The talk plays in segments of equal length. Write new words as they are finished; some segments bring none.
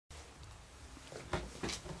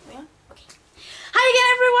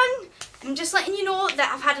I'm just letting you know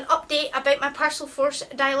that I've had an update about my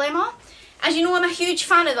Parcelforce dilemma. As you know, I'm a huge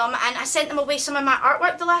fan of them, and I sent them away some of my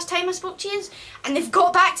artwork the last time I spoke to you, and they've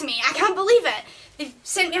got back to me. I can't believe it. They've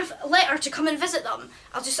sent me a letter to come and visit them.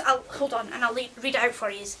 I'll hold on and I'll read it out for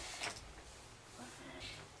you.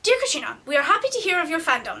 Dear Katrina, we are happy to hear of your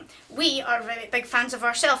fandom. We are very big fans of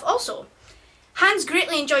ourselves also. Hans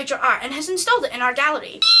greatly enjoyed your art and has installed it in our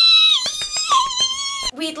gallery.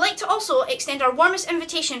 We'd like to also extend our warmest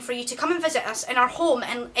invitation for you to come and visit us in our home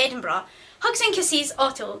in Edinburgh. Hugs and kisses,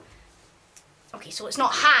 Otto. Okay, so it's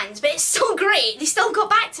not Hans, but it's still great. They still got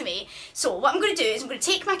back to me. So what I'm going to do is I'm going to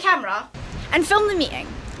take my camera and film the meeting.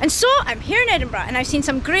 And so I'm here in Edinburgh and I've seen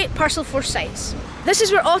some great Parcelforce sites. This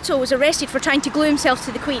is where Otto was arrested for trying to glue himself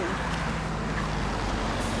to the Queen.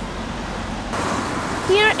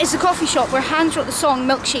 Here is the coffee shop where Hans wrote the song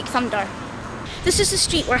Milkshake Thunder. This is the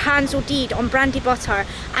street where Hans OD'd on brandy butter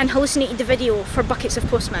and hallucinated the video for Buckets of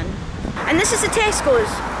Postman. And this is the Tesco's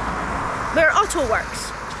where Otto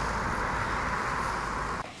works.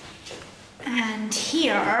 And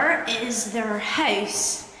here is their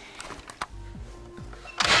house.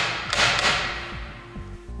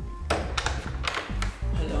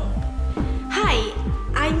 Hello. Hi,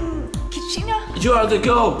 I'm Katrina. You are the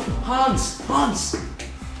girl, Hans.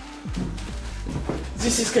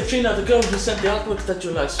 This is Katrina, the girl who sent the artwork that you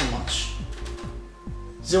like so much.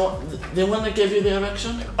 The one that gave you the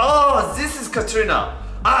erection? Oh, this is Katrina.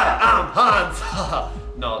 I am Hans.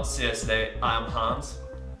 No, seriously, I am Hans.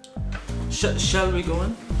 Shall we go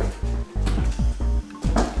in?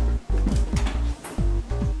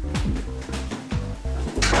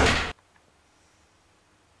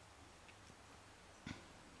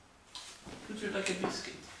 Would you like a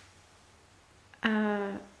biscuit?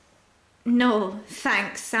 No,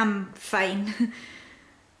 thanks, I'm fine.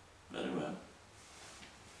 Very well.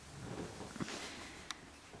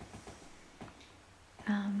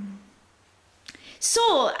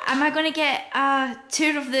 So, am I going to get a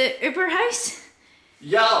tour of the Uberhaus?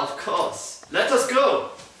 Yeah, of course. Let us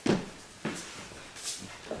go.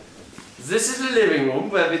 This is the living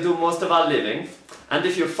room where we do most of our living. And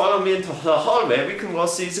if you follow me into the hallway, we can go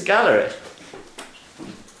see the gallery.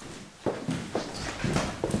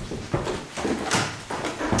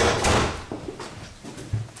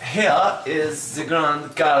 Here is the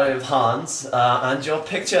grand gallery of Hans, and your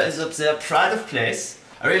picture is up there, pride of place.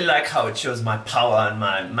 I really like how it shows my power and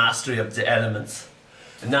my mastery of the elements.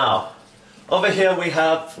 Now, over here we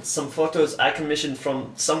have some photos I commissioned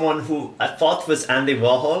from someone who I thought was Andy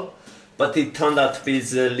Warhol, but he turned out to be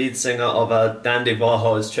the lead singer of a Dandy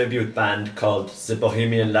Warhol's tribute band called the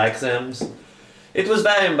Bohemian Lyceums. It was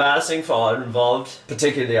very embarrassing for all involved,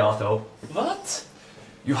 particularly Otto. What?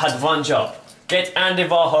 You had one job. Get Andy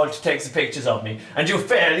Warhol to take the pictures of me, and you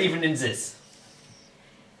failed even in this.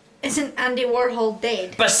 Isn't Andy Warhol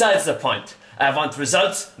dead? Besides the point. I want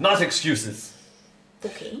results, not excuses.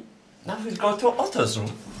 Okay. Now we'll go to Otto's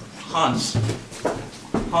room. Hans.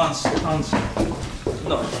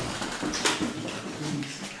 No.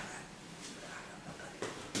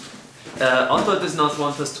 Otto does not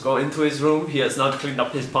want us to go into his room. He has not cleaned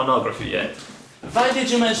up his pornography yet. Why did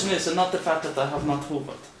you mention this and not the fact that I have not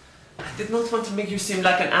hoovered? I did not want to make you seem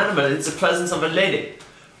like an animal in the presence of a lady.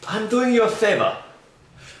 I'm doing you a favor.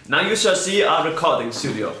 Now you shall see our recording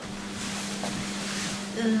studio.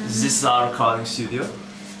 This is our recording studio.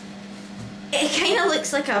 It kind of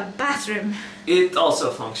looks like a bathroom. It also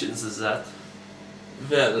functions as that.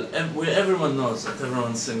 Well, everyone knows that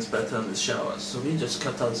everyone sings better in the shower, so we just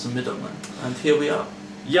cut out the middleman, and here we are.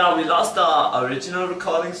 Yeah, we lost our original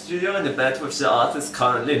recording studio in the bed with the artist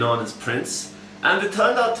currently known as Prince, and it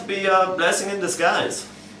turned out to be a blessing in disguise.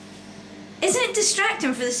 Isn't it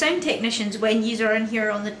distracting for the sound technicians when you are in here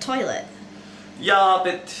on the toilet? Yeah,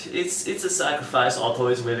 but it's a sacrifice Otto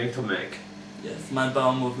is willing to make. Yes, my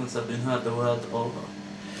bowel movements have been heard the world over.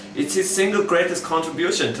 It's his single greatest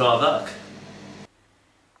contribution to our work.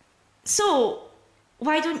 So,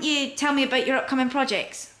 why don't you tell me about your upcoming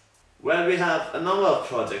projects? Well, we have a number of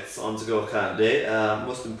projects on the go currently.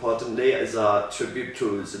 Most importantly is our tribute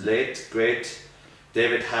to the late, great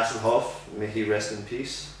David Hasselhoff. May he rest in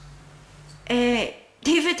peace.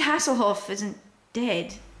 David Hasselhoff isn't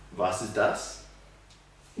dead. Was ist das?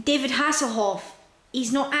 David Hasselhoff,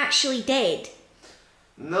 he's not actually dead.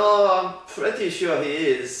 No, I'm pretty sure he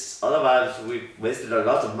is. Otherwise, we wasted a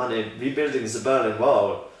lot of money rebuilding the Berlin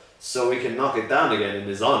Wall, so we can knock it down again in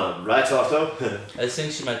his honor. Right, Otto? I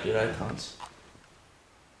think she might be right, Hans.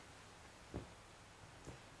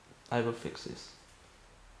 I will fix this.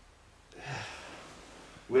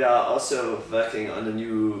 We are also working on a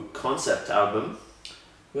new concept album.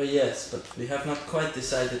 Well, yes, but we have not quite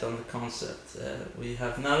decided on the concept. We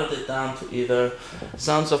have narrowed it down to either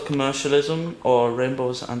sounds of commercialism or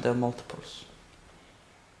rainbows and their multiples.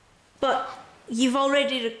 But you've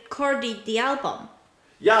already recorded the album.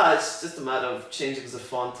 Yeah, it's just a matter of changing the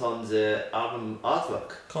font on the album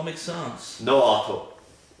artwork. Comic Sans. No auto.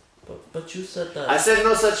 But you said that... I said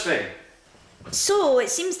no such thing. So it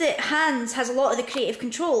seems that Hans has a lot of the creative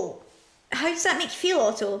control. How does that make you feel,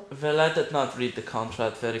 Otto? Well, I did not read the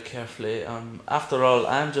contract very carefully. After all,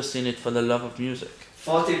 I'm just in it for the love of music.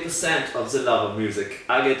 40% of the love of music.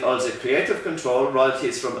 I get all the creative control,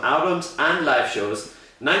 royalties from albums and live shows.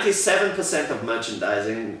 97% of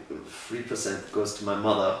merchandising, 3% goes to my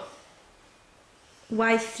mother.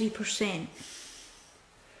 Why 3%?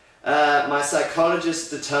 My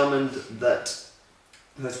psychologist determined that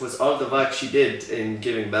was all the work she did in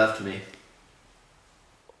giving birth to me.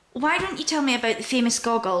 Why don't you tell me about the famous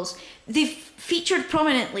goggles? They've featured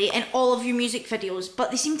prominently in all of your music videos,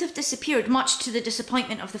 but they seem to have disappeared, much to the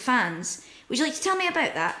disappointment of the fans. Would you like to tell me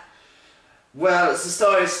about that? Well, the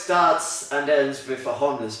story starts and ends with a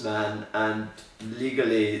homeless man, and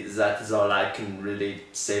legally that is all I can really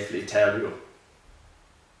safely tell you.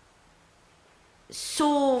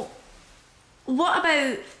 So, what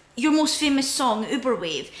about your most famous song,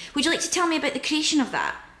 Uberwave? Would you like to tell me about the creation of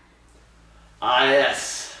that? Ah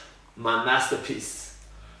yes, my masterpiece,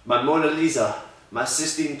 my Mona Lisa, my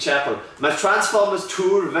Sistine Chapel, my Transformers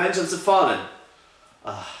 2 Revenge of the Fallen.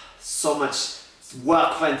 So much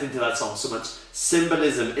work went into that song, so much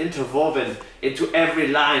symbolism interwoven into every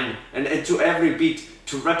line and into every beat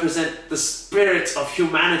to represent the spirit of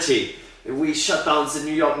humanity. We shut down the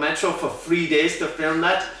New York Metro for 3 days to film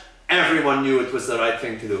that. Everyone knew it was the right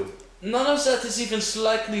thing to do. None of that is even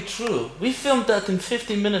slightly true. We filmed that in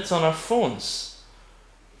 15 minutes on our phones.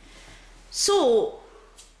 So,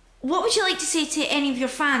 what would you like to say to any of your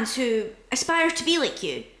fans who aspire to be like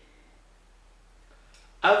you?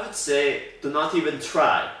 I would say, do not even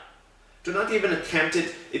try. Do not even attempt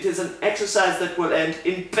it. It is an exercise that will end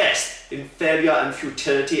in best in failure and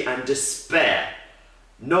futility and despair.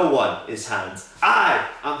 No one is Hans. I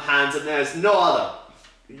am Hans and there is no other.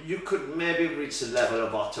 You could maybe reach the level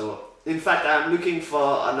of Otto. In fact, I am looking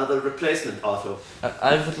for another replacement Otto.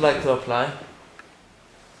 I would like to apply.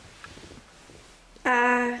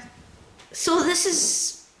 So this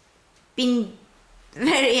has been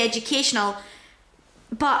very educational,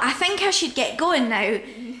 but I think I should get going now.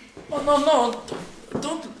 Oh, no,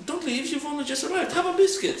 don't leave, you've only just arrived. Have a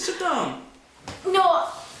biscuit, sit down. No,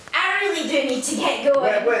 I really do need to get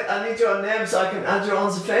going. Wait, I need your name so I can add you on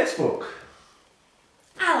the Facebook.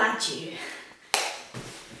 I'll add you.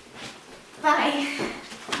 Bye.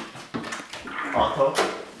 Otto,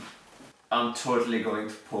 I'm totally going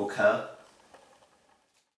to poke her.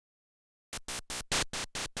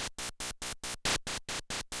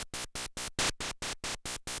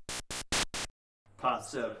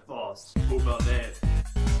 Parcelforce, Oberwellen,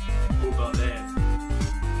 Oberwellen.